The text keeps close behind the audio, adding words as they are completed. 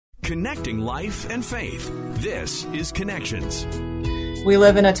Connecting life and faith. This is Connections. We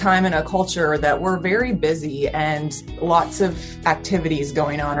live in a time and a culture that we're very busy and lots of activities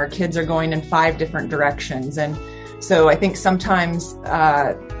going on. Our kids are going in 5 different directions. And so I think sometimes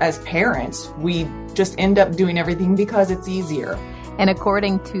as parents, we just end up doing everything because it's easier. And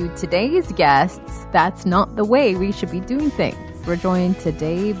according to today's guests, that's not the way we should be doing things. We're joined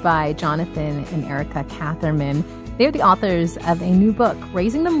today by Jonathan and Erica Catherman. They're the authors of a new book,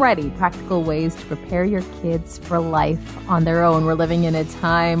 Raising Them Ready, Practical Ways to Prepare Your Kids for Life on Their Own. We're living in a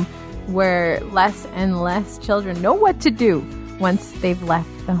time where less and less children know what to do once they've left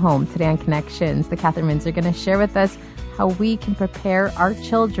the home. Today on Connections, the Cathermans are going to share with us how we can prepare our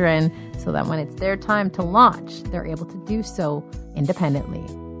children so that when it's their time to launch, they're able to do so independently.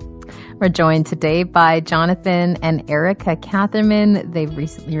 We're joined today by Jonathan and Erica Catherman. They've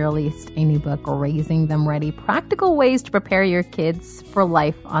recently released a new book, Raising Them Ready, Practical Ways to Prepare Your Kids for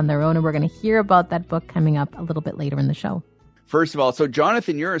Life on Their Own. And we're going to hear about that book coming up a little bit later in the show. First of all, so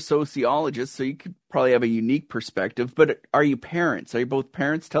Jonathan, you're a sociologist, so you could probably have a unique perspective, but are you parents? Are you both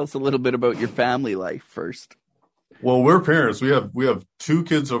parents? Tell us a little bit about your family life first. Well, we're parents. We have 2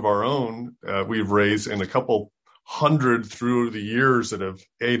 kids of our own we've raised, and a couple hundred through the years that have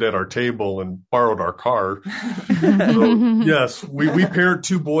ate at our table and borrowed our car. So, yes, we parent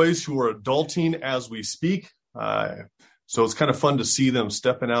 2 boys who are adulting as we speak. So it's kind of fun to see them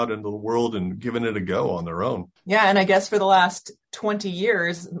stepping out into the world and giving it a go on their own. Yeah, and I guess for the last 20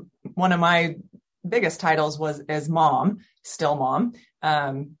 years, one of my biggest titles was as mom, still mom.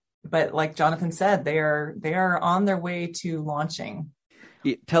 But like Jonathan said, they are on their way to launching.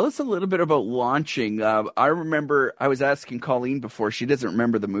 Tell us a little bit about launching. I remember I was asking Colleen before. She doesn't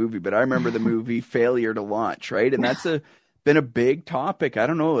remember the movie, but I remember the movie Failure to Launch, right? And that's been a big topic, I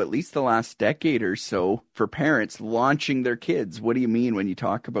don't know, at least the last decade or so for parents launching their kids. What do you mean when you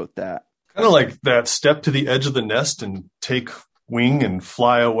talk about that? Kind of like that step to the edge of the nest and take wing and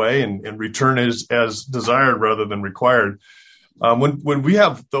fly away and return as desired rather than required. When we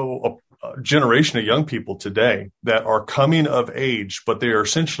have, though, a generation of young people today that are coming of age, but they are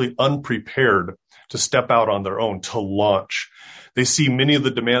essentially unprepared to step out on their own, to launch. They see many of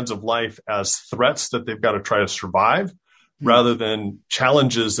the demands of life as threats that they've got to try to survive rather than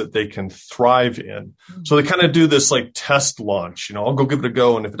challenges that they can thrive in. So they kind of do this like test launch, I'll go give it a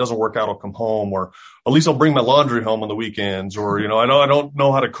go. And if it doesn't work out, I'll come home, or at least I'll bring my laundry home on the weekends, or, I don't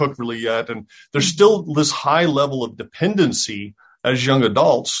know how to cook really yet. And there's still this high level of dependency as young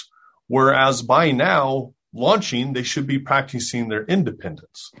adults. Whereas by now, launching, they should be practicing their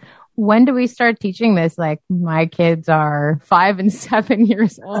independence. When do we start teaching this? Like, my kids are 5 and 7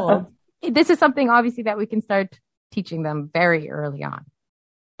 years old. This is something, obviously, that we can start teaching them very early on.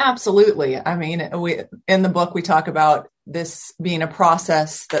 Absolutely. I mean, in the book, we talk about this being a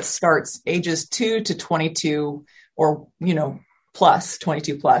process that starts ages 2 to 22 or, plus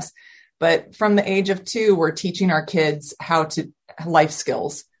 22 plus. But from the age of 2, we're teaching our kids life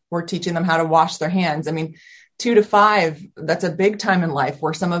skills. We're teaching them how to wash their hands. I mean, 2 to 5, that's a big time in life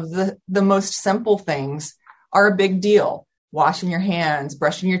where some of the most simple things are a big deal. Washing your hands,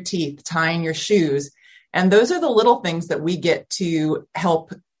 brushing your teeth, tying your shoes. And those are the little things that we get to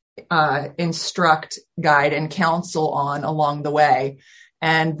help instruct, guide, and counsel on along the way.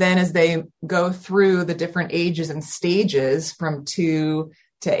 And then as they go through the different ages and stages from 2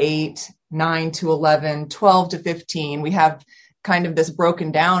 to 8, 9 to 11, 12 to 15, we have kind of this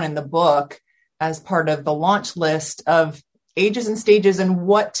broken down in the book as part of the launch list of ages and stages and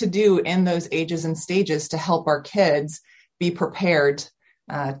what to do in those ages and stages to help our kids be prepared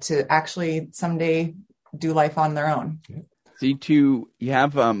to actually someday do life on their own. So you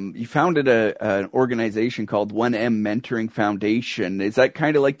have you founded an organization called 1M Mentoring Foundation. Is that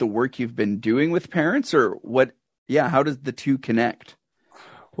kind of like the work you've been doing with parents, or what? Yeah, how does the two connect?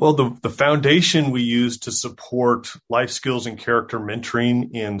 Well, the foundation we use to support life skills and character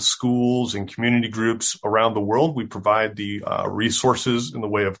mentoring in schools and community groups around the world. We provide the resources in the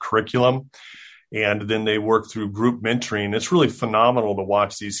way of curriculum, and then they work through group mentoring. It's really phenomenal to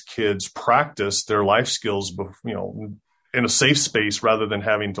watch these kids practice their life skills, in a safe space rather than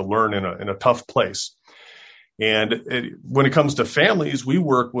having to learn in a tough place. And when it comes to families, we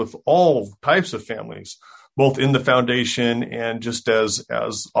work with all types of families, both in the foundation and just as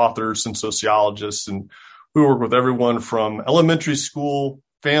authors and sociologists. And we work with everyone from elementary school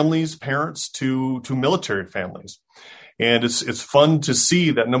families, parents, to military families. And it's fun to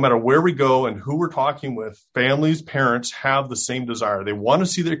see that no matter where we go and who we're talking with, families, parents have the same desire. They want to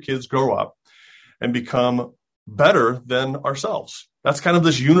see their kids grow up and become better than ourselves. That's kind of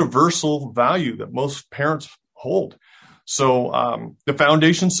this universal value that most parents hold. So the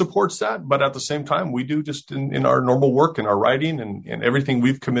foundation supports that, but at the same time, we do just in our normal work, in our writing, and everything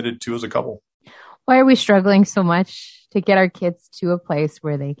we've committed to as a couple. Why are we struggling so much to get our kids to a place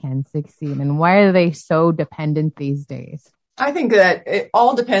where they can succeed? And why are they so dependent these days? I think that it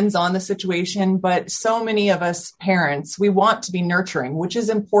all depends on the situation, but so many of us parents, we want to be nurturing, which is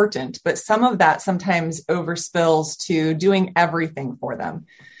important, but some of that sometimes overspills to doing everything for them.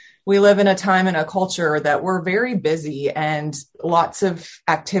 We live in a time and a culture that we're very busy and lots of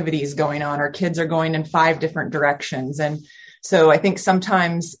activities going on. Our kids are going in 5 different directions. And so I think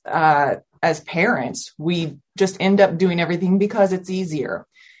sometimes as parents, we just end up doing everything because it's easier.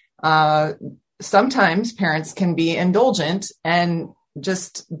 Sometimes parents can be indulgent and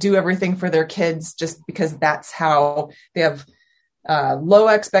just do everything for their kids just because that's how they have low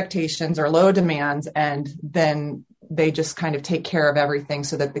expectations or low demands. And then they just kind of take care of everything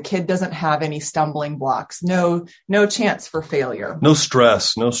so that the kid doesn't have any stumbling blocks, no chance for failure. No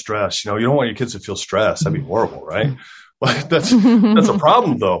stress. You don't want your kids to feel stressed. That'd be horrible, right? That's a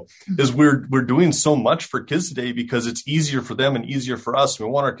problem, though, is we're doing so much for kids today because it's easier for them and easier for us. We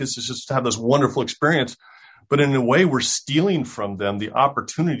want our kids to just have this wonderful experience, but in a way, we're stealing from them the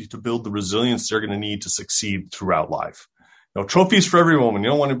opportunity to build the resilience they're going to need to succeed throughout life. Trophies for every woman. You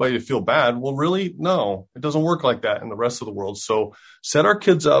don't want anybody to feel bad. Well, really, no, it doesn't work like that in the rest of the world. So set our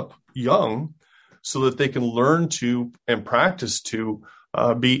kids up young so that they can learn to and practice to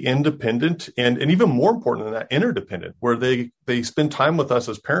be independent and even more important than that, interdependent, where they spend time with us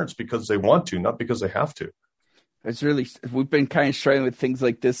as parents because they want to, not because they have to. We've been kind of struggling with things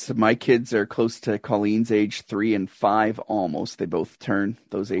like this. My kids are close to Colleen's age, 3 and 5 almost. They both turn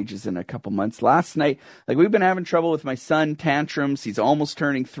those ages in a couple months. Last night, we've been having trouble with my son, tantrums. He's almost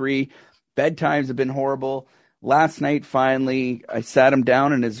turning 3. Bedtimes have been horrible. Last night, finally, I sat him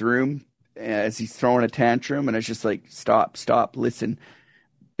down in his room as he's throwing a tantrum, and I was just like, stop, listen.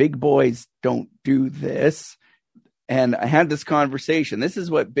 Big boys don't do this. And I had this conversation. This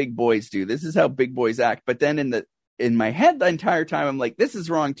is what big boys do. This is how big boys act. But then in my head the entire time, I'm like, this is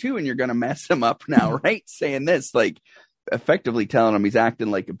wrong too. And you're going to mess him up now, right? Saying this, effectively telling him he's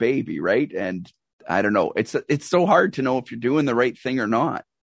acting like a baby, right? And I don't know. It's so hard to know if you're doing the right thing or not.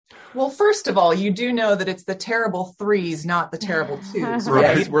 Well, first of all, you do know that it's the terrible 3s, not the terrible 2s,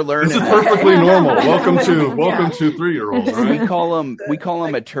 right? Yes, we're learning. This is perfectly normal. Welcome to 3-year-olds. Right? We call him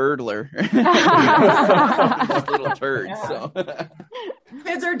a turdler. Little turds. So.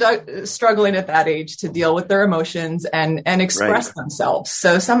 Kids are struggling at that age to deal with their emotions and express themselves.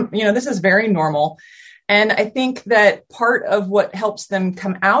 So this is very normal. And I think that part of what helps them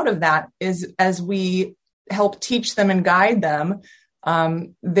come out of that is as we help teach them and guide them,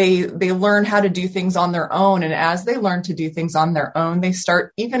 they learn how to do things on their own. And as they learn to do things on their own, they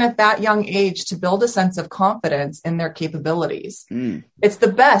start, even at that young age, to build a sense of confidence in their capabilities. It's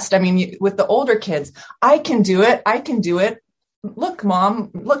the best. I mean, with the older kids, I can do it. Look,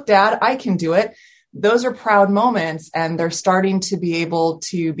 mom, look, dad, I can do it. Those are proud moments, and they're starting to be able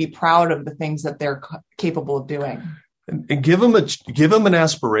to be proud of the things that they're capable of doing. And give them an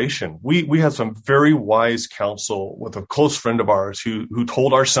aspiration. We had some very wise counsel with a close friend of ours who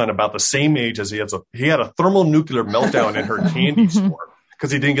told our son about the same age as he had a thermonuclear meltdown in her candy store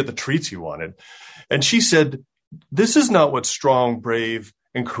because he didn't get the treats he wanted. And she said, "This is not what strong, brave,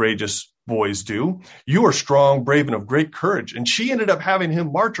 and courageous boys do. You are strong, brave, and of great courage." And she ended up having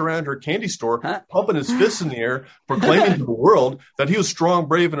him march around her candy store, pumping his fists in the air, proclaiming to the world that he was strong,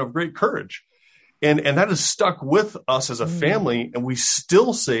 brave, and of great courage. And that has stuck with us as a family, and we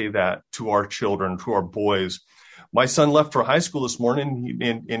still say that to our children, to our boys. My son left for high school this morning,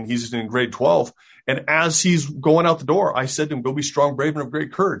 and he's in grade 12. And as he's going out the door, I said to him, "Go be strong, brave, and of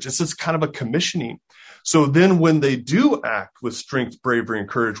great courage." It's just kind of a commissioning. So then when they do act with strength, bravery, and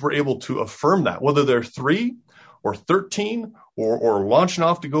courage, we're able to affirm that, whether they're 3 or 13 or launching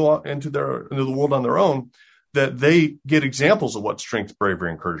off to go out into the world on their own, that they get examples of what strength,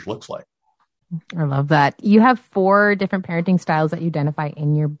 bravery, and courage looks like. I love that. You have 4 different parenting styles that you identify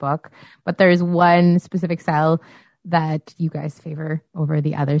in your book, but there's one specific style that you guys favor over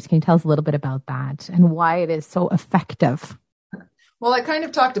the others. Can you tell us a little bit about that and why it is so effective? Well, I kind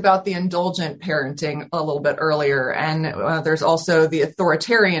of talked about the indulgent parenting a little bit earlier, and there's also the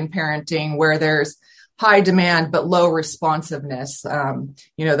authoritarian parenting where there's high demand but low responsiveness.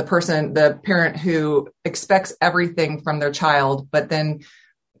 The parent who expects everything from their child, but then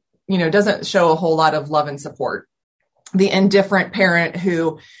doesn't show a whole lot of love and support. The indifferent parent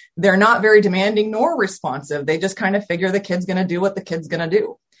who they're not very demanding nor responsive. They just kind of figure the kid's going to do what the kid's going to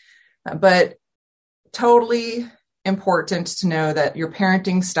do. But totally important to know that your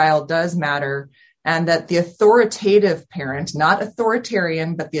parenting style does matter. and that the authoritative parent, not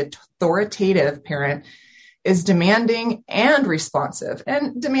authoritarian, but the authoritative parent, is demanding and responsive.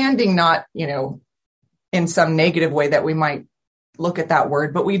 And demanding not, in some negative way that we might look at that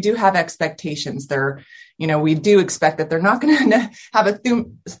word, but we do have expectations. We do expect that they're not going to have a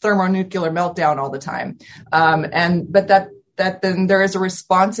thermonuclear meltdown all the time. But that then there is a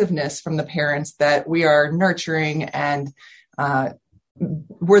responsiveness from the parents that we are nurturing, and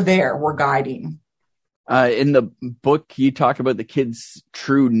we're guiding. In the book, you talk about the kids'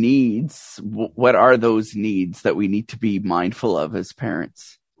 true needs. What are those needs that we need to be mindful of as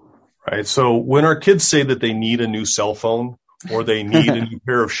parents? Right. So when our kids say that they need a new cell phone, or they need a new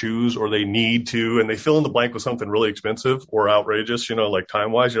pair of shoes, or they need to, and they fill in the blank with something really expensive or outrageous, like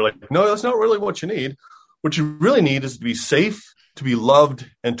time-wise, you're like, no, that's not really what you need. What you really need is to be safe, to be loved,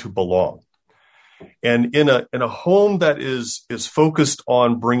 and to belong. And in a home that is focused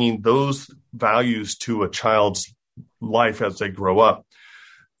on bringing those values to a child's life as they grow up,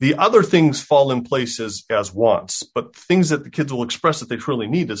 the other things fall in place as wants, but things that the kids will express that they truly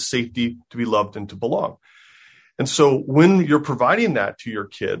need is safety, to be loved, and to belong. And so when you're providing that to your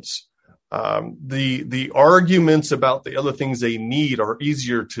kids, the arguments about the other things they need are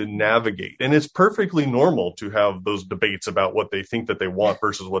easier to navigate. And it's perfectly normal to have those debates about what they think that they want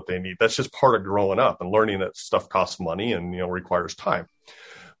versus what they need. That's just part of growing up and learning that stuff costs money and, requires time.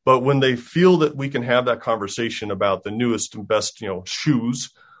 But when they feel that we can have that conversation about the newest and best, shoes,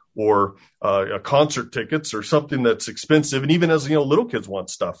 or concert tickets, or something that's expensive. And even as, little kids want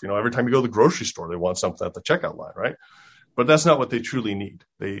stuff, every time you go to the grocery store, they want something at the checkout line, right? But that's not what they truly need.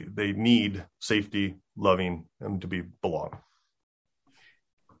 They need safety, loving, and to belong.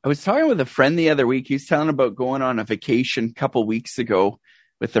 I was talking with a friend the other week. He was telling about going on a vacation a couple weeks ago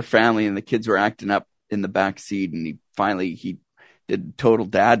with their family, and the kids were acting up in the back seat, and he did total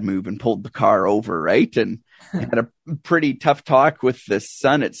dad move and pulled the car over, right? And had a pretty tough talk with the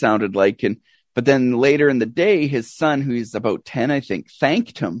son, it sounded like. But then later in the day, his son, who's about 10, I think,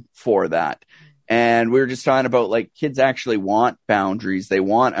 thanked him for that. And we were just talking about, like, kids actually want boundaries. They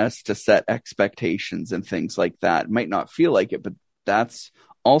want us to set expectations and things like that. It might not feel like it, but that's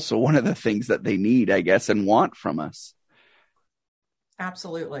also one of the things that they need, I guess, and want from us.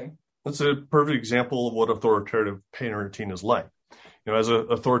 Absolutely. That's a perfect example of what authoritative parenting is like. As an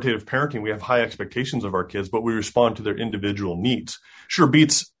authoritative parenting, we have high expectations of our kids, but we respond to their individual needs. Sure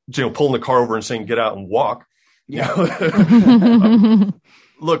beats, pulling the car over and saying, get out and walk. Yeah.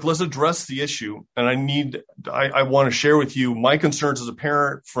 Look, let's address the issue. And I want to share with you my concerns as a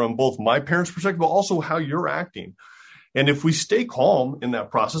parent from both my parents' perspective, but also how you're acting. And if we stay calm in that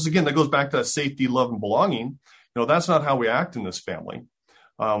process, again, that goes back to that safety, love, and belonging. That's not how we act in this family.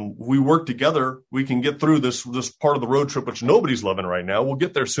 We work together. We can get through this part of the road trip, which nobody's loving right now. We'll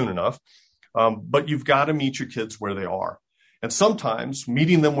get there soon enough. But you've got to meet your kids where they are. And sometimes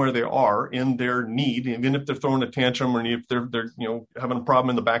meeting them where they are in their need, even if they're throwing a tantrum, or if they're having a problem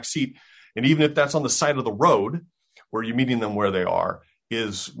in the back seat, and even if that's on the side of the road where you're meeting them where they are,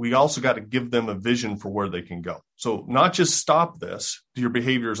 is we also got to give them a vision for where they can go. So not just stop this, your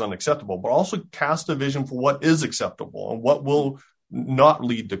behavior is unacceptable, but also cast a vision for what is acceptable and what will not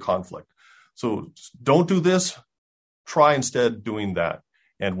lead to conflict. So don't do this. Try instead doing that,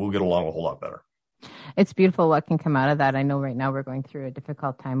 and we'll get along a whole lot better. It's beautiful what can come out of that. I know right now we're going through a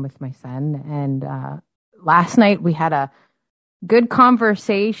difficult time with my son. And last night we had a good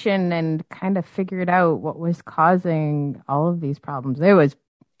conversation and kind of figured out what was causing all of these problems.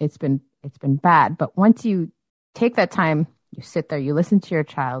 It's been bad. But once you take that time, you sit there, you listen to your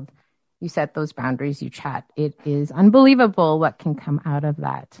child, you set those boundaries, you chat. It is unbelievable what can come out of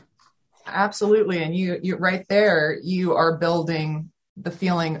that. Absolutely. And you right there, you are building the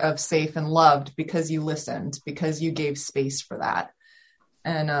feeling of safe and loved because you listened, because you gave space for that.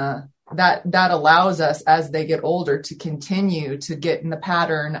 And that allows us, as they get older, to continue to get in the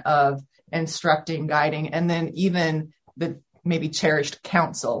pattern of instructing, guiding, and then even the maybe cherished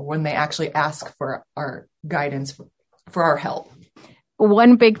counsel when they actually ask for our guidance, for our help.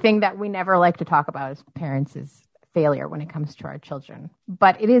 One big thing that we never like to talk about as parents is failure when it comes to our children.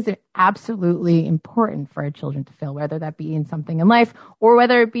 But it is absolutely important for our children to fail, whether that be in something in life or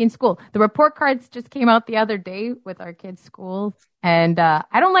whether it be in school. The report cards just came out the other day with our kids' schools. And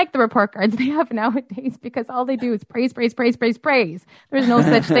I don't like the report cards they have nowadays because all they do is praise, praise, praise, praise, praise. There's no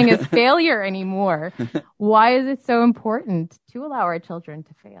such thing as failure anymore. Why is it so important to allow our children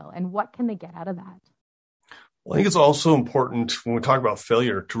to fail? And what can they get out of that? Well, I think it's also important when we talk about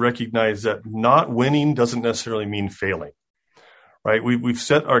failure to recognize that not winning doesn't necessarily mean failing, right? We've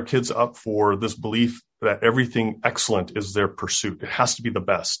set our kids up for this belief that everything excellent is their pursuit. It has to be the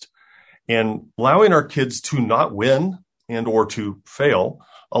best. And allowing our kids to not win and or to fail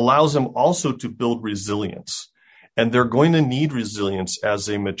allows them also to build resilience. And they're going to need resilience as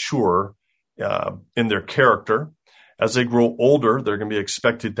they mature in their character. As they grow older, they're going to be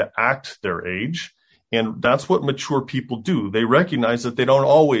expected to act their age. And that's what mature people do. They recognize that they don't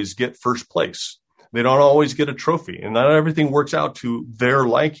always get first place. They don't always get a trophy, and not everything works out to their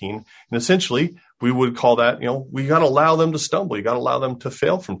liking. And essentially, we would call that, we got to allow them to stumble. You got to allow them to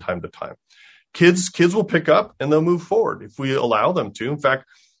fail from time to time. Kids will pick up and they'll move forward if we allow them to. In fact,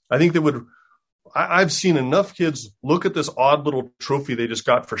 I think I've seen enough kids look at this odd little trophy they just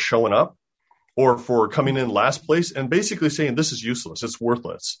got for showing up or for coming in last place and basically saying, this is useless. It's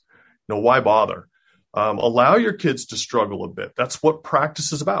worthless. Why bother? Allow your kids to struggle a bit. That's what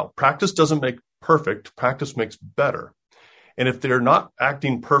practice is about. Practice doesn't make perfect. Practice makes better. And if they're not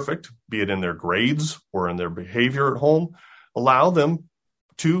acting perfect, be it in their grades or in their behavior at home, allow them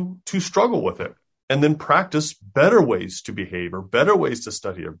to struggle with it and then practice better ways to behave or better ways to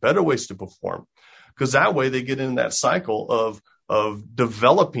study or better ways to perform. Because that way they get in that cycle of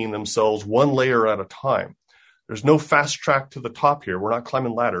developing themselves one layer at a time. There's no fast track to the top here. We're not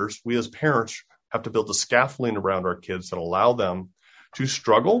climbing ladders. We as parents have to build the scaffolding around our kids that allow them to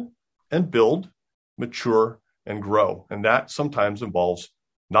struggle and build, mature, and grow. And that sometimes involves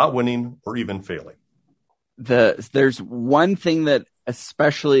not winning or even failing. There's one thing that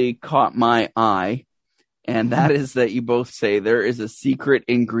especially caught my eye, and that is that you both say there is a secret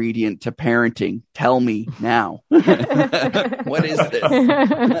ingredient to parenting. Tell me now. What is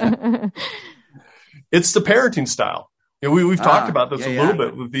this? It's the parenting style. We've talked about this a little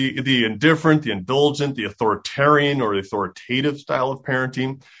bit with the indifferent, the indulgent, the authoritarian or the authoritative style of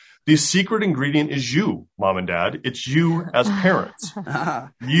parenting. The secret ingredient is you, mom and dad. It's you as parents.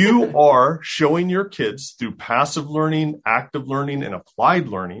 You are showing your kids through passive learning, active learning, and applied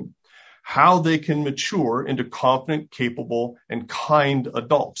learning how they can mature into confident, capable, and kind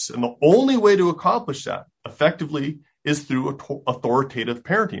adults. And the only way to accomplish that effectively is through authoritative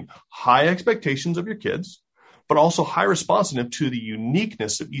parenting. High expectations of your kids, but also high responsiveness to the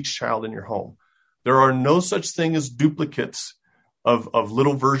uniqueness of each child in your home. There are no such thing as duplicates of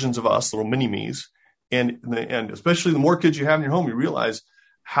little versions of us, little mini-me's. And especially the more kids you have in your home, you realize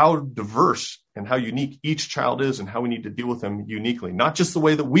how diverse and how unique each child is and how we need to deal with them uniquely. Not just the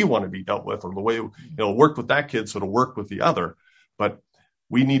way that we want to be dealt with or the way, work with that kid so to work with the other, but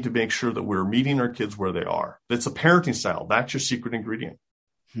we need to make sure that we're meeting our kids where they are. It's a parenting style. That's your secret ingredient.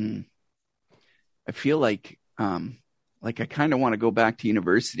 I feel like I kind of want to go back to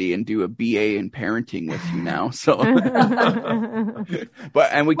university and do a BA in parenting with you now. So,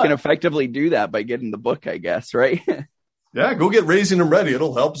 and we can effectively do that by getting the book, I guess, right? Yeah, go get Raising Them Ready.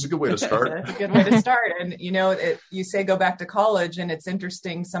 It'll help. It's a good way to start. That's a good way to start. And, you say go back to college, and it's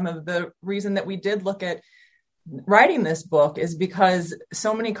interesting. Some of the reason that we did look at writing this book is because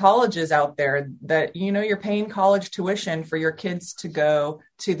so many colleges out there that, you're paying college tuition for your kids to go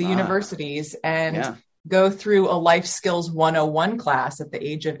to the universities and go through a life skills 101 class at the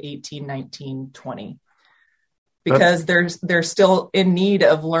age of 18, 19, 20, because they're still in need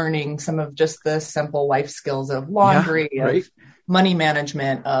of learning some of just the simple life skills of laundry, of money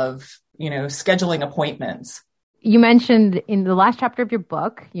management, of, scheduling appointments. You mentioned in the last chapter of your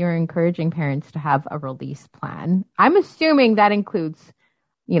book, you're encouraging parents to have a release plan. I'm assuming that includes,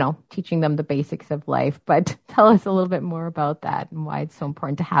 teaching them the basics of life, but tell us a little bit more about that and why it's so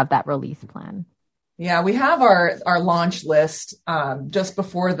important to have that release plan. Yeah, we have our launch list just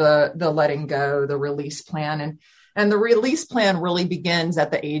before the letting go, the release plan. And the release plan really begins at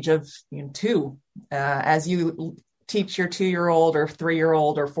the age of 2. As you teach your 2-year-old or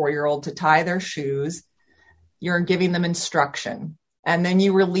 3-year-old or 4-year-old to tie their shoes, you're giving them instruction. And then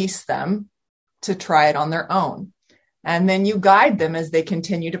you release them to try it on their own. And then you guide them as they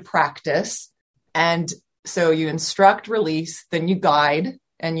continue to practice. And so you instruct, release, then you guide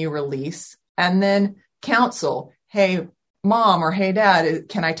and you release. And then counsel, hey, mom, or hey, dad,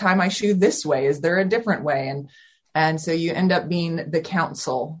 can I tie my shoe this way? Is there a different way? And so you end up being the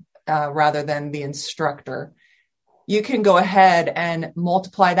counsel rather than the instructor. You can go ahead and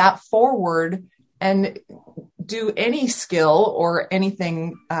multiply that forward and do any skill or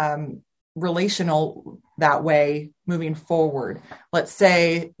anything relational that way moving forward. Let's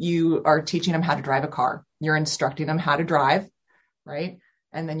say you are teaching them how to drive a car. You're instructing them how to drive, right?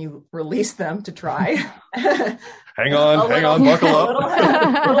 And then you release them to try. Hang on, buckle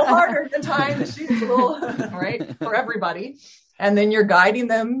up. A little harder than tying the shoes, right, for everybody. And then you're guiding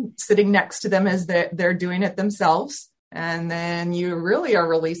them, sitting next to them as they're doing it themselves. And then you really are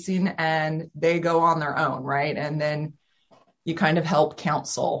releasing and they go on their own, right? And then you kind of help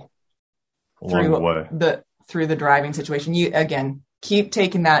counsel through the driving situation. You, again, keep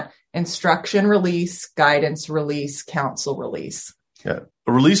taking that instruction release, guidance release, counsel release. Yeah.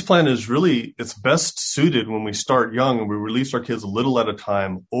 A release plan is really, it's best suited when we start young and we release our kids a little at a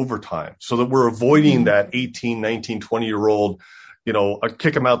time over time so that we're avoiding that 18, 19, 20-year-old,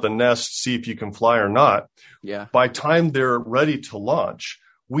 kick them out the nest, see if you can fly or not. Yeah. By time they're ready to launch,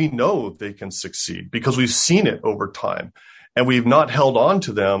 we know they can succeed because we've seen it over time and we've not held on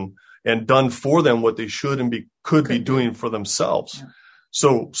to them and done for them what they should and could be doing for themselves. Yeah.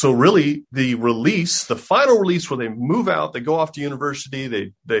 So really the release, the final release where they move out, they go off to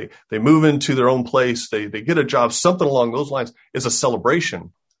university, they move into their own place, they get a job, something along those lines is a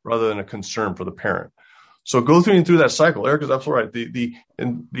celebration rather than a concern for the parent. So go through that cycle. Erica's absolutely right.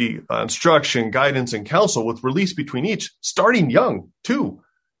 The instruction, guidance, and counsel with release between each, starting young, 2,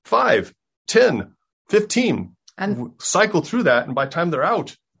 5, 10, 15, and cycle through that. And by the time they're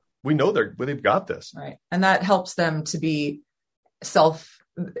out, we know they've got this. Right. And that helps them to be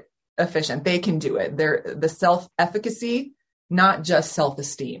self-efficient. They can do it. They're the self-efficacy, not just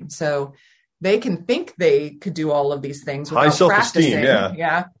self-esteem. So they can think they could do all of these things without practicing.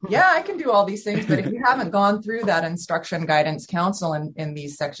 Yeah, I can do all these things. But if you haven't gone through that instruction, guidance, counsel in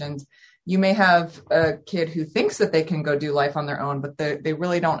these sections, you may have a kid who thinks that they can go do life on their own, but they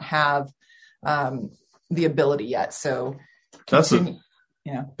really don't have the ability yet. So continue.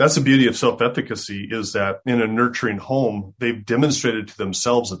 That's the beauty of self-efficacy is that in a nurturing home, they've demonstrated to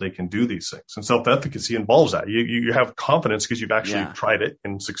themselves that they can do these things. And self-efficacy involves that. You have confidence because you've actually tried it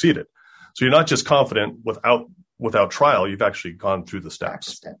and succeeded. So you're not just confident without trial. You've actually gone through the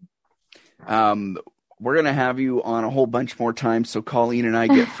steps. We're going to have you on a whole bunch more times so Colleen and I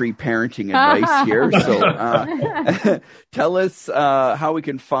get free parenting advice here. So tell us how we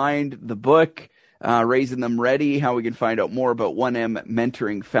can find the book, Raising Them Ready, how we can find out more about 1M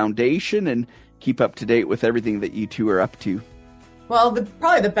Mentoring Foundation and keep up to date with everything that you two are up to. Well,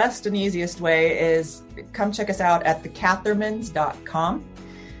 probably the best and easiest way is come check us out at thecathermans.com.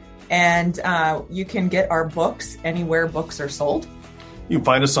 And you can get our books anywhere books are sold. You can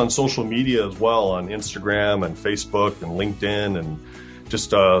find us on social media as well, on Instagram and Facebook and LinkedIn, and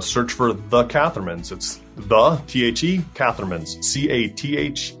just search for The Cathermans. It's the, T-H-E, Cathermans,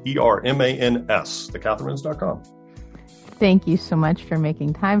 Cathermans, thecathermans.com. Thank you so much for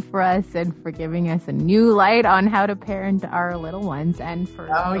making time for us and for giving us a new light on how to parent our little ones and for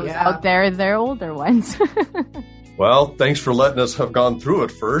those out there, their older ones. Well, thanks for letting us have gone through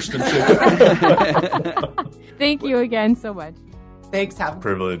it first. Thank you again so much. Thanks, have a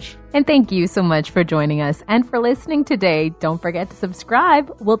privilege. And thank you so much for joining us and for listening today. Don't forget to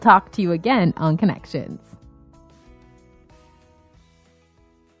subscribe. We'll talk to you again on Connections.